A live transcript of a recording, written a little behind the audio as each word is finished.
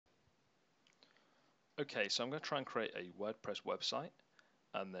Okay, so I'm going to try and create a WordPress website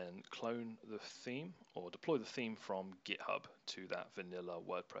and then clone the theme or deploy the theme from GitHub to that vanilla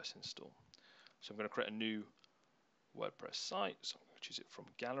WordPress install. So I'm going to create a new WordPress site. So I'm going to choose it from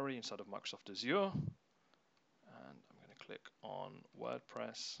Gallery inside of Microsoft Azure. And I'm going to click on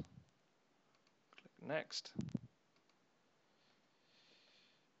WordPress, click Next.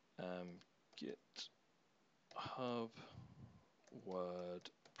 GitHub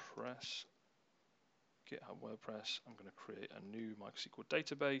WordPress. GitHub WordPress. I'm going to create a new MySQL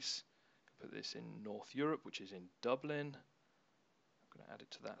database. Put this in North Europe, which is in Dublin. I'm going to add it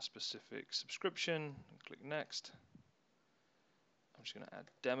to that specific subscription and click Next. I'm just going to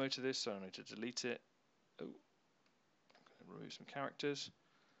add demo to this, so I need to delete it. Oh, I'm going to remove some characters.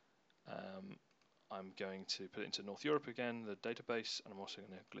 I'm going to put it into North Europe again, the database, and I'm also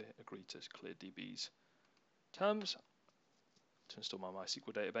going to agree to ClearDB's terms to install my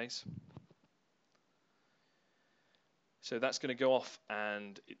MySQL database. So that's going to go off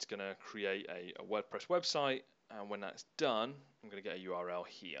and it's going to create a WordPress website, and when that's done, I'm going to get a URL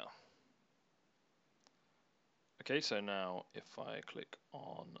here. Okay, so now if I click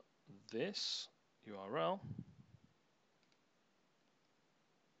on this URL,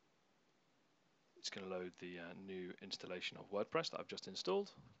 it's going to load the new installation of WordPress that I've just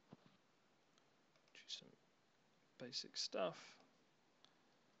installed. Choose some basic stuff,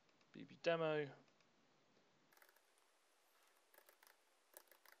 BB demo.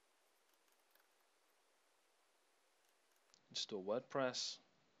 Install WordPress.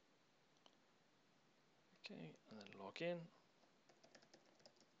 Okay, and then log in.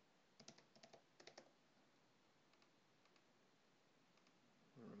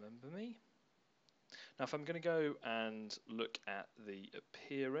 Remember me. Now if I'm going to go and look at the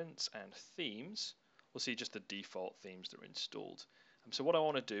appearance and themes, we'll see just the default themes that are installed. So what I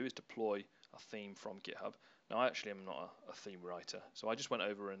want to do is deploy a theme from GitHub. Now I actually am not a theme writer, so I just went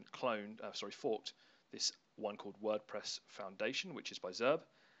over and forked this one called WordPress Foundation, which is by Zerb,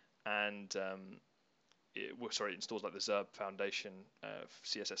 and it installs like the Zerb Foundation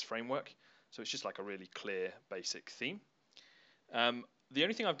CSS framework. So it's just like a really clear basic theme. The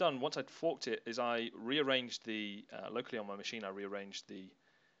only thing I've done once I'd forked it is I rearranged the locally on my machine. I rearranged the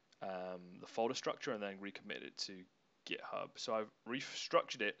folder structure and then recommitted it to GitHub. So I've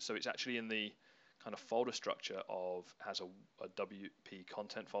restructured it so it's actually in the kind of folder structure has a WP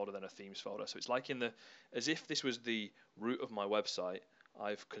content folder, then a themes folder. So it's like as if this was the root of my website.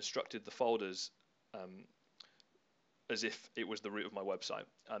 I've constructed the folders as if it was the root of my website,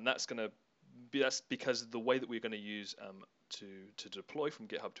 and that's because the way that we're going to use to deploy from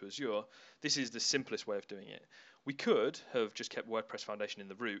GitHub to Azure, this is the simplest way of doing it. We could have just kept WordPress Foundation in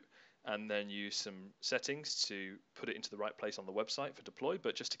the root and then use some settings to put it into the right place on the website for deploy,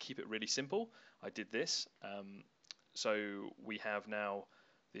 but just to keep it really simple, I did this. So we have now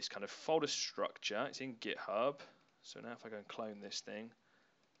this kind of folder structure. It's in GitHub. So now if I go and clone this thing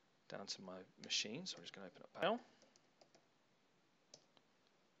down to my machine, so I'm just going to open up Panel.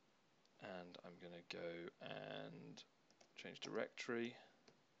 And I'm going to go and change directory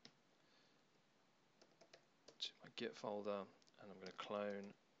to my Git folder, and I'm going to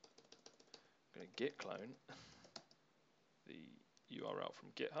git clone the URL from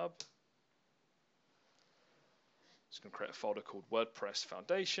GitHub. It's going to create a folder called WordPress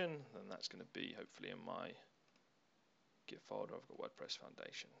Foundation, and that's going to be hopefully in my Git folder. I've got WordPress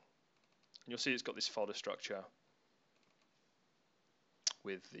Foundation. And you'll see it's got this folder structure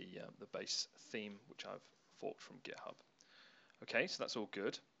with the base theme, which I've forked from GitHub. Okay, so that's all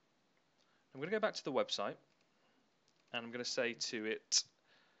good. I'm going to go back to the website, and I'm going to say to it,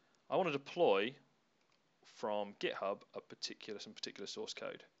 I want to deploy from GitHub some particular source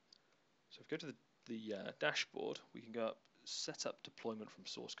code. So if we go to the dashboard, we can go up, set up deployment from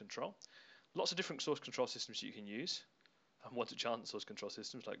source control. Lots of different source control systems you can use. I want to chant source control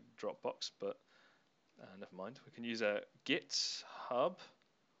systems like Dropbox, but never mind. We can use a GitHub.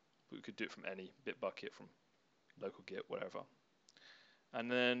 We could do it from any Bitbucket, from local Git, whatever.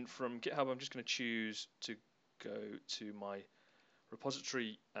 And then from GitHub, I'm just going to choose to go to my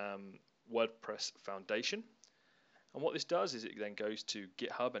repository WordPress Foundation. And what this does is it then goes to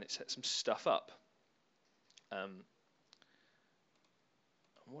GitHub and it sets some stuff up. And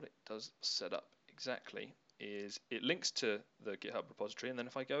what it does set up exactly is it links to the GitHub repository, and then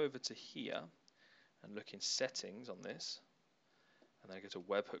if I go over to here and look in settings on this, and then I go to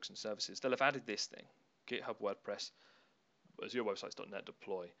webhooks and services, they'll have added this thing, GitHub WordPress Azure websites.net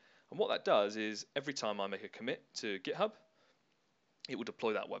deploy. And what that does is every time I make a commit to GitHub, it will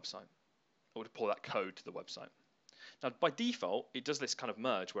deploy that website. It will deploy that code to the website. Now, by default, it does this kind of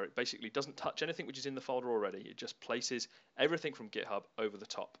merge where it basically doesn't touch anything which is in the folder already. It just places everything from GitHub over the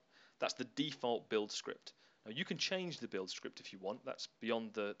top. That's the default build script. Now, you can change the build script if you want. That's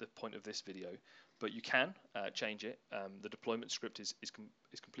beyond the point of this video, but you can change it. The deployment script is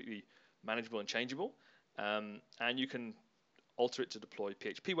completely manageable and changeable, and you can alter it to deploy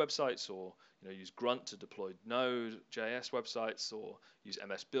PHP websites, or use Grunt to deploy Node.js websites, or use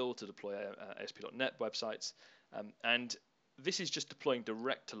MS Build to deploy ASP.NET websites. And this is just deploying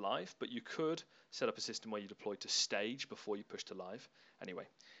direct to live, but you could set up a system where you deploy to stage before you push to live. Anyway,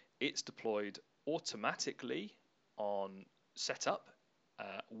 it's deployed automatically on setup,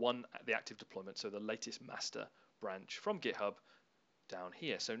 the active deployment, so the latest master branch from GitHub down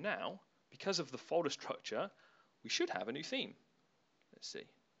here. So now, because of the folder structure, we should have a new theme. Let's see.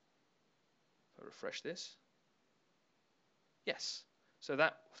 If I refresh this. Yes. So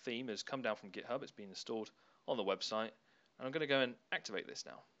that theme has come down from GitHub. It's been installed on the website. And I'm going to go and activate this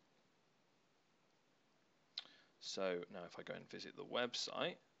now. So now if I go and visit the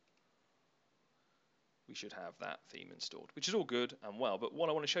website, we should have that theme installed, which is all good and well. But what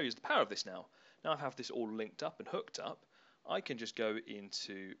I want to show you is the power of this now. Now I have this all linked up and hooked up. I can just go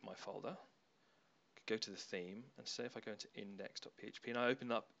into my folder, go to the theme, and say if I go into index.php and I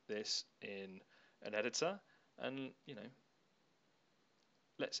open up this in an editor, and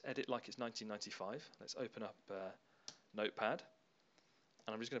let's edit like it's 1995. Let's open up Notepad,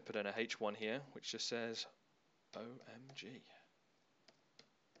 and I'm just going to put in a H1 here, which just says OMG.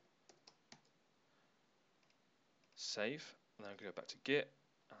 Save, and then I'm going to go back to Git,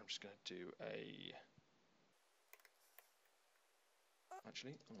 and I'm just going to do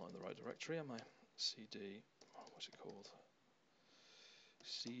actually, I'm not in the right directory, am I? CD, what's it called?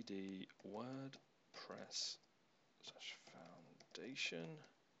 CD WordPress /foundation,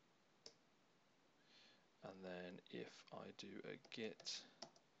 and then if I do a git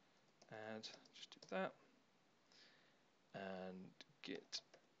add, just do that, and git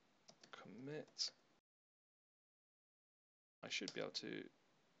commit, I should be able to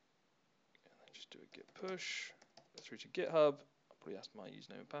just do a git push, go through to GitHub. I'll probably ask my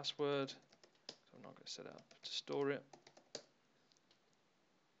username and password, so I'm not going to set it up to store it.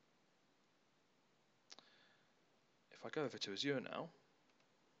 If I go over to Azure now,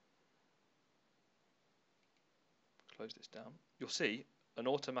 close this down, you'll see an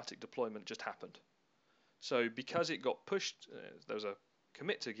automatic deployment just happened. So because it got pushed, there was a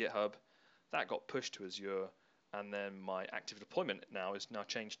commit to GitHub, that got pushed to Azure, and then my active deployment is now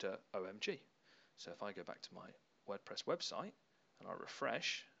changed to OMG. So if I go back to my WordPress website and I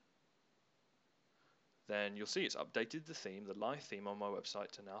refresh, then you'll see it's updated the theme, the live theme on my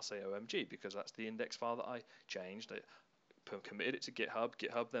website, to now say OMG, because that's the index file that I changed. I committed it to GitHub.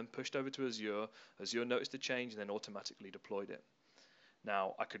 GitHub then pushed over to Azure. Azure noticed the change and then automatically deployed it.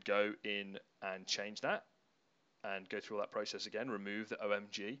 Now I could go in and change that and go through all that process again, remove the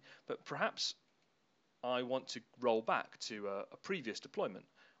OMG, but perhaps I want to roll back to a previous deployment.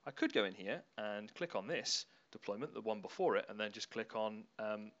 I could go in here and click on this deployment, the one before it, and then just click on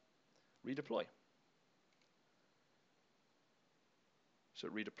redeploy. So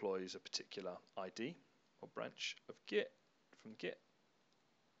it redeploys a particular ID or branch of Git from Git,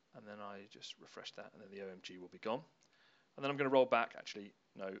 and then I just refresh that, and then the OMG will be gone. And then I'm going to roll back. Actually,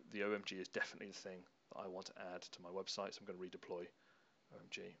 no, the OMG is definitely the thing that I want to add to my website, so I'm going to redeploy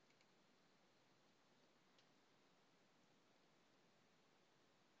OMG.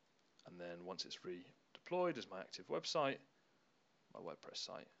 And then once it's redeployed as my active website, my WordPress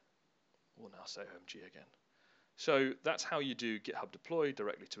site will now say OMG again. So that's how you do GitHub deploy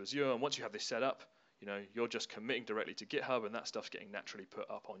directly to Azure. And once you have this set up, you're just committing directly to GitHub, and that stuff's getting naturally put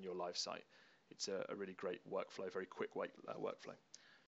up on your live site. It's a really great workflow, very quick workflow.